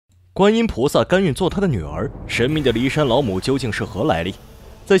观音菩萨甘愿做他的女儿，神秘的骊山老母究竟是何来历？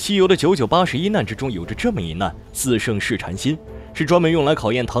在西游的991难之中，有着这么一难：四圣试禅心，是专门用来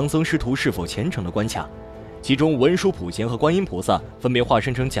考验唐僧师徒是否虔诚的关卡。其中文殊普贤和观音菩萨分别化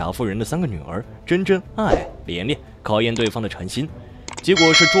身成贾夫人的3个女儿真真、爱爱、莲莲，考验对方的禅心。结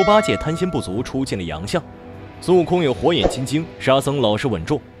果是猪八戒贪心不足，出现了洋相；孙悟空有火眼金睛，沙僧老实稳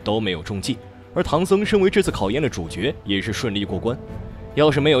重，都没有中计。而唐僧身为这次考验的主角，也是顺利过关。要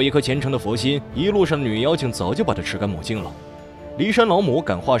是没有一颗虔诚的佛心，一路上的女妖精早就把他吃干抹净了。骊山老母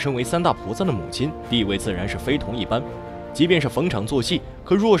敢化身为3大菩萨的母亲，地位自然是非同一般。即便是逢场作戏，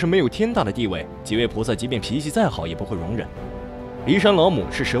可若是没有天大的地位，几位菩萨即便脾气再好也不会容忍。骊山老母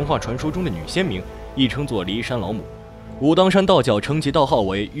是神话传说中的女仙名，亦称作骊山老母。武当山道教称其道号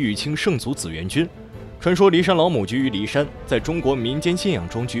为玉清圣祖紫元君。传说骊山老母居于骊山，在中国民间信仰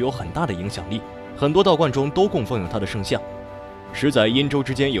中具有很大的影响力，很多道观中都供奉有她的圣像。史载殷周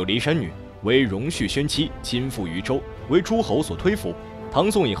之间有骊山女，为荣续宣妻，亲附于周，为诸侯所推服。唐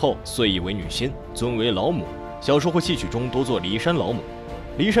宋以后遂以为女仙，尊为老母。小说或戏曲中多作骊山老母。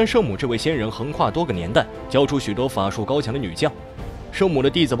骊山圣母这位仙人横跨多个年代，教出许多法术高强的女将。圣母的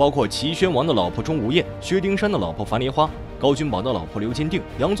弟子包括齐宣王的老婆钟无豔、薛丁山的老婆樊梨花、高君保的老婆刘金定、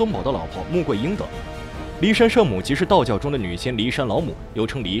杨宗保的老婆穆桂英等。骊山圣母即是道教中的女仙骊山老母，又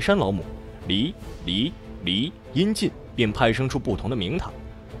称骊山老母。骊音近，便派生出不同的名堂。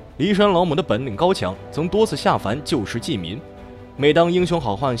骊山老母的本领高强，曾多次下凡救世济民。每当英雄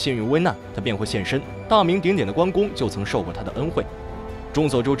好汉陷于危难，他便会现身。大名鼎鼎的关公就曾受过他的恩惠。众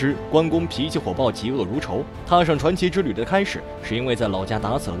所周知，关公脾气火爆，嫉恶如仇。踏上传奇之旅的开始，是因为在老家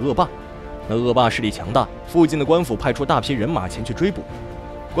打死了恶霸。那恶霸势力强大，附近的官府派出大批人马前去追捕。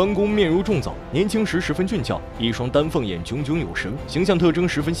关公面如重枣，年轻时十分俊俏，一双丹凤眼炯炯有神，形象特征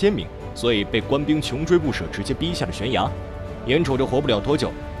十分鲜明，所以被官兵穷追不舍，直接逼下了悬崖。眼瞅着活不了多久，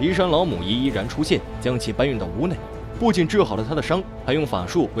骊山老母依然出现，将其搬运到屋内。不仅治好了他的伤，还用法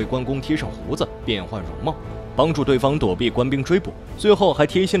术为关公贴上胡子，变换容貌，帮助对方躲避官兵追捕。最后还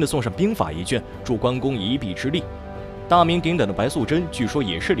贴心的送上兵法一卷，助关公一臂之力。大名鼎鼎的白素贞，据说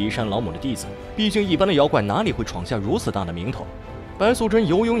也是骊山老母的弟子。毕竟一般的妖怪哪里会闯下如此大的名头？白素贞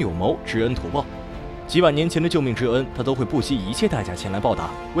有勇有谋，知恩图报。几百年前的救命之恩，她都会不惜一切代价前来报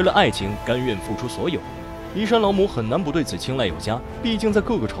答。为了爱情，甘愿付出所有。骊山老母很难不对此青睐有加，毕竟在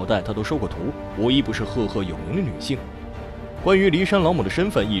各个朝代她都收过徒，无一不是赫赫有名的女性。关于骊山老母的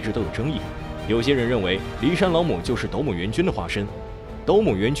身份一直都有争议，有些人认为骊山老母就是斗母元君的化身。斗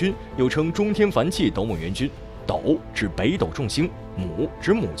母元君又称中天凡气斗母元君，斗指北斗众星，母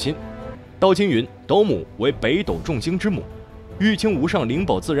指母亲。道经云，斗母为北斗众星之母。玉清无上灵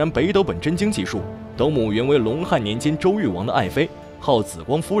宝自然北斗本真经记述，斗母原为隆汉年间周玉王的爱妃，号紫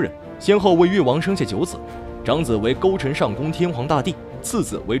光夫人，先后为玉王生下9子，长子为勾陈上宫天皇大帝，次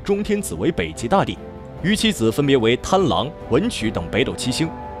子为中天子为北极大帝，余妻子分别为贪狼、文曲等北斗7星。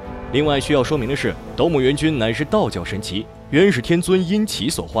另外需要说明的是，斗母元君乃是道教神祇，原是天尊因其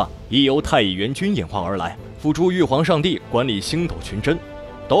所化，亦由太乙元君演化而来，辅助玉皇上帝管理星斗群真。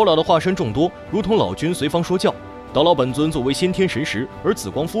斗老的化身众多，如同老君随方说教。斗老本尊作为先天神识，而紫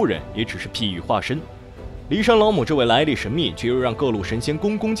光夫人也只是譬喻化身。骊山老母这位来历神秘却又让各路神仙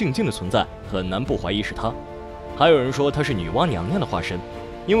恭恭敬敬的存在，很难不怀疑是她。还有人说她是女娲娘娘的化身，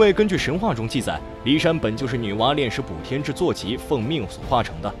因为根据神话中记载，骊山本就是女娲炼石补天之坐骑奉命所化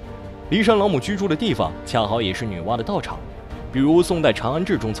成的。骊山老母居住的地方恰好也是女娲的道场，比如宋代《长安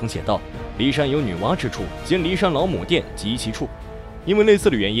志》中曾写道：骊山有女娲之处，见骊山老母殿及其处。因为类似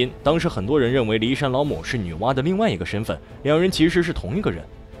的原因，当时很多人认为骊山老母是女娲的另外一个身份，两人其实是同一个人。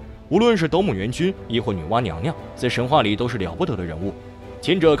无论是斗母元君亦或女娲娘娘，在神话里都是了不得的人物，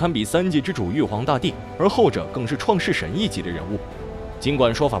前者堪比3界之主玉皇大帝，而后者更是创世神一级的人物。尽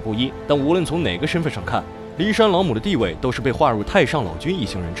管说法不一，但无论从哪个身份上看，骊山老母的地位都是被划入太上老君一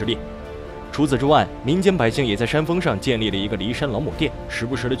行人之列。除此之外，民间百姓也在山峰上建立了一个骊山老母殿，时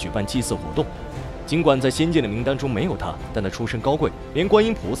不时的举办祭祀活动。尽管在仙界的名单中没有他，但他出身高贵，连观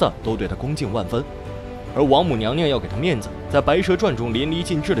音菩萨都对他恭敬万分。而王母娘娘要给他面子，在《白蛇传》中淋漓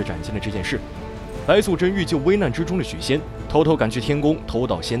尽致地展现了这件事。白素贞欲救危难之中的许仙，偷偷赶去天宫偷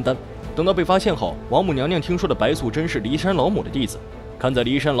盗仙丹。等到被发现后，王母娘娘听说了白素贞是骊山老母的弟子，看在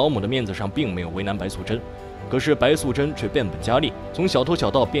骊山老母的面子上，并没有为难白素贞。可是白素贞却变本加厉，从小偷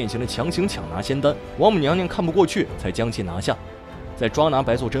小盗变形的强行抢拿仙丹，王母娘娘看不过去，才将其拿下。在抓拿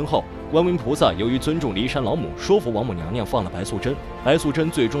白素贞后，观音菩萨由于尊重骊山老母，说服王母娘娘放了白素贞，白素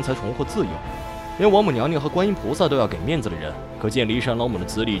贞最终才重获自由。连王母娘娘和观音菩萨都要给面子的人，可见骊山老母的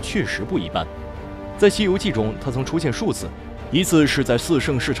资历确实不一般。在《西游记》中，她曾出现数次，一次是在四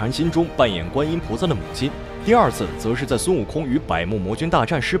圣试禅心中扮演观音菩萨的母亲，第二次则是在孙悟空与百目魔君大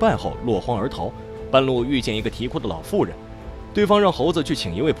战失败后落荒而逃，半路遇见一个啼哭的老妇人，对方让猴子去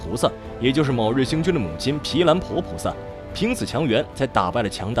请一位菩萨，也就是某日星君的母亲毗蓝婆菩萨，凭此强援才打败了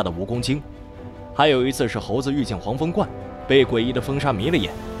强大的蜈蚣精。还有一次是猴子遇见黄风怪，被诡异的风沙迷了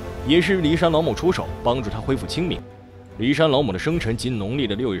眼，也是骊山老母出手帮助他恢复清明。骊山老母的生辰即农历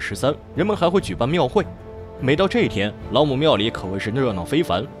的6月13，人们还会举办庙会。每到这一天，老母庙里可谓是热闹非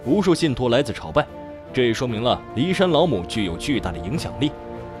凡，无数信徒来此朝拜。这也说明了骊山老母具有巨大的影响力。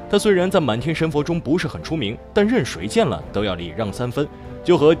她虽然在满天神佛中不是很出名，但任谁见了都要礼让3分，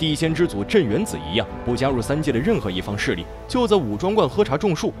就和地仙之祖镇元子一样，不加入三界的任何一方势力，就在武庄观喝茶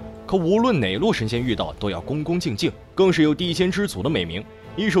种树。可无论哪路神仙遇到，都要恭恭敬敬，更是有地仙之祖的美名，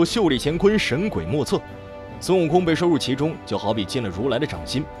一手秀丽乾坤，神鬼莫测。孙悟空被收入其中，就好比进了如来的掌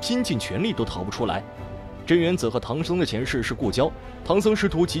心，拼尽全力都逃不出来。镇元子和唐僧的前世是故交，唐僧师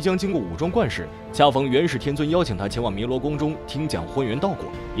徒即将经过武庄观时，恰逢元始天尊邀请他前往弥罗宫中听讲混元道果，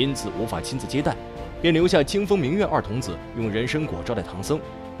因此无法亲自接待，便留下清风明月二童子用人参果招待唐僧，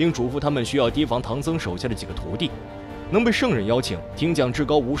并嘱咐他们需要提防唐僧手下的几个徒弟。能被圣人邀请听讲至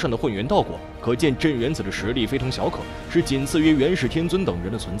高无上的混元道果，可见镇元子的实力非同小可，是仅次于元始天尊等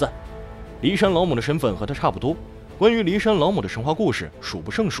人的存在。骊山老母的身份和他差不多，关于骊山老母的神话故事数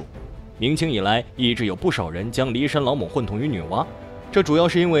不胜数。明清以来，一直有不少人将骊山老母混同于女娲，这主要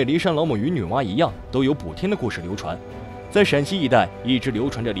是因为骊山老母与女娲一样，都有补天的故事流传。在陕西一带一直流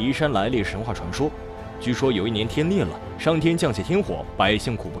传着骊山来历神话传说。据说有一年天裂了，上天降下天火，百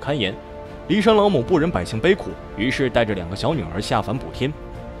姓苦不堪言。骊山老母不忍百姓悲苦，于是带着2个小女儿下凡补天。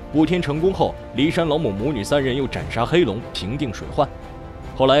补天成功后，骊山老母母女3人又斩杀黑龙，平定水患。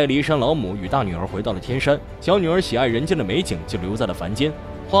后来骊山老母与大女儿回到了天山，小女儿喜爱人间的美景，就留在了凡间，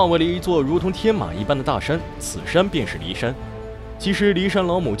化为了一座如同天马一般的大山，此山便是骊山。其实骊山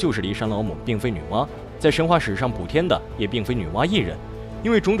老母就是骊山老母，并非女娲，在神话史上补天的也并非女娲一人，因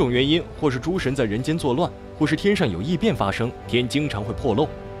为种种原因，或是诸神在人间作乱，或是天上有异变发生，天经常会破漏，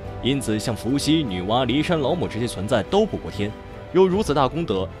因此像伏羲、女娲、骊山老母这些存在都补过天，有如此大功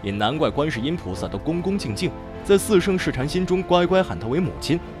德，也难怪观世音菩萨都恭恭敬敬，在四圣试禅心中乖乖喊她为母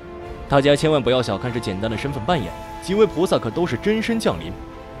亲。大家千万不要小看这简单的身份扮演，几位菩萨可都是真身降临。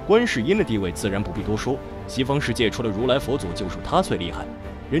观世音的地位自然不必多说，西方世界除了如来佛祖就属他最厉害，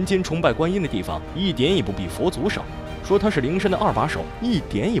人间崇拜观音的地方一点也不比佛祖少，说他是灵山的2把手一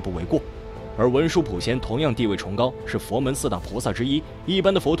点也不为过。而文殊普贤同样地位崇高，是佛门4大菩萨之一，一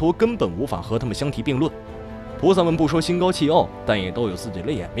般的佛陀根本无法和他们相提并论。菩萨们不说心高气傲，但也都有自己的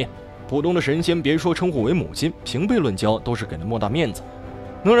脸面。普通的神仙别说称呼为母亲，平辈论交都是给了莫大面子。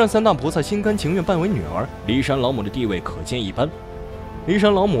能让3大菩萨心甘情愿拜为女儿，骊山老母的地位可见一斑。骊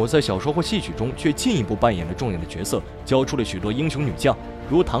山老母在小说或戏曲中却进一步扮演了重要的角色，教出了许多英雄女将，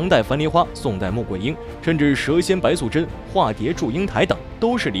如唐代樊梨花、宋代穆桂英，甚至蛇仙白素贞、化蝶祝英台等，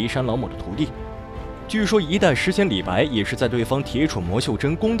都是骊山老母的徒弟。据说一代诗仙李白也是在对方铁杵磨袖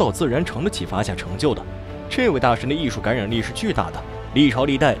珍公道自然成的启发下成就的。这位大神的艺术感染力是巨大的，历朝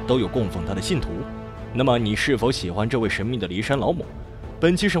历代都有供奉他的信徒。那么你是否喜欢这位神秘的骊山老母？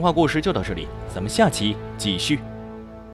本期神话故事就到这里，咱们下期继续。